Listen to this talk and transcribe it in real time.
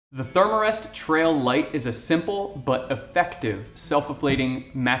The Therm-a-Rest Trail Lite is a simple but effective self-inflating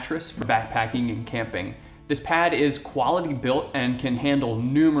mattress for backpacking and camping. This pad is quality built and can handle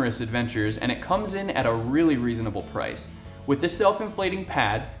numerous adventures, and it comes in at a really reasonable price. With this self-inflating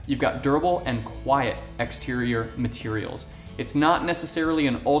pad, you've got durable and quiet exterior materials. It's not necessarily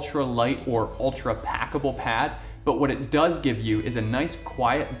an ultra light or ultra packable pad, but what it does give you is a nice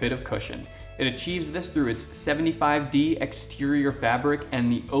quiet bit of cushion. It achieves this through its 75D exterior fabric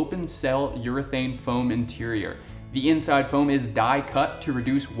and the open cell urethane foam interior. The inside foam is die cut to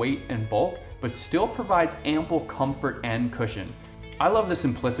reduce weight and bulk, but still provides ample comfort and cushion. I love the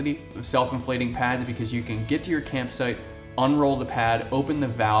simplicity of self-inflating pads because you can get to your campsite, unroll the pad, open the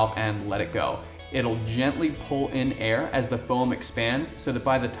valve, and let it go. It'll gently pull in air as the foam expands so that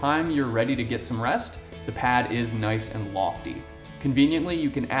by the time you're ready to get some rest, the pad is nice and lofty. Conveniently,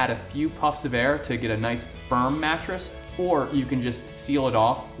 you can add a few puffs of air to get a nice firm mattress, or you can just seal it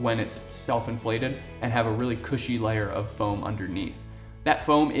off when it's self-inflated and have a really cushy layer of foam underneath. That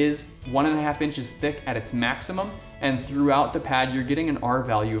foam is 1.5 inches thick at its maximum, and throughout the pad, you're getting an R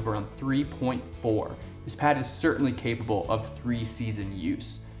value of around 3.4. This pad is certainly capable of 3-season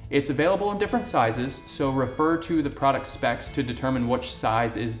use. It's available in different sizes, so refer to the product specs to determine which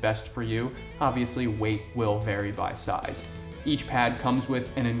size is best for you. Obviously, weight will vary by size. Each pad comes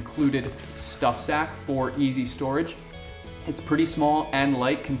with an included stuff sack for easy storage. It's pretty small and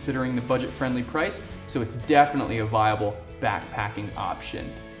light considering the budget-friendly price, so it's definitely a viable backpacking option.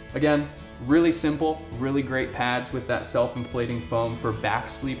 Again, really simple, really great pads with that self-inflating foam for back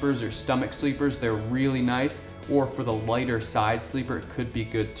sleepers or stomach sleepers. They're really nice, or for the lighter side sleeper, it could be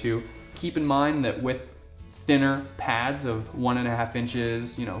good too. Keep in mind that with thinner pads of 1.5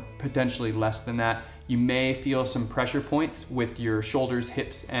 inches, potentially less than that, you may feel some pressure points with your shoulders,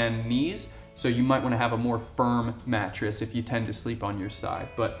 hips, and knees, so you might want to have a more firm mattress if you tend to sleep on your side.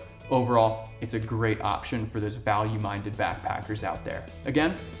 But overall, it's a great option for those value-minded backpackers out there.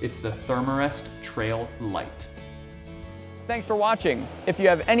 Again, it's the Therm-a-Rest Trail Lite. Thanks for watching. If you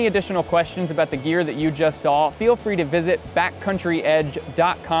have any additional questions about the gear that you just saw, feel free to visit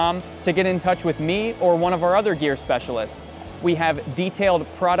backcountryedge.com to get in touch with me or one of our other gear specialists. We have detailed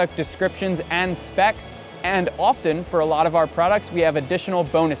product descriptions and specs, and often for a lot of our products, we have additional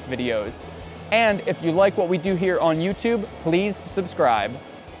bonus videos. And if you like what we do here on YouTube, please subscribe.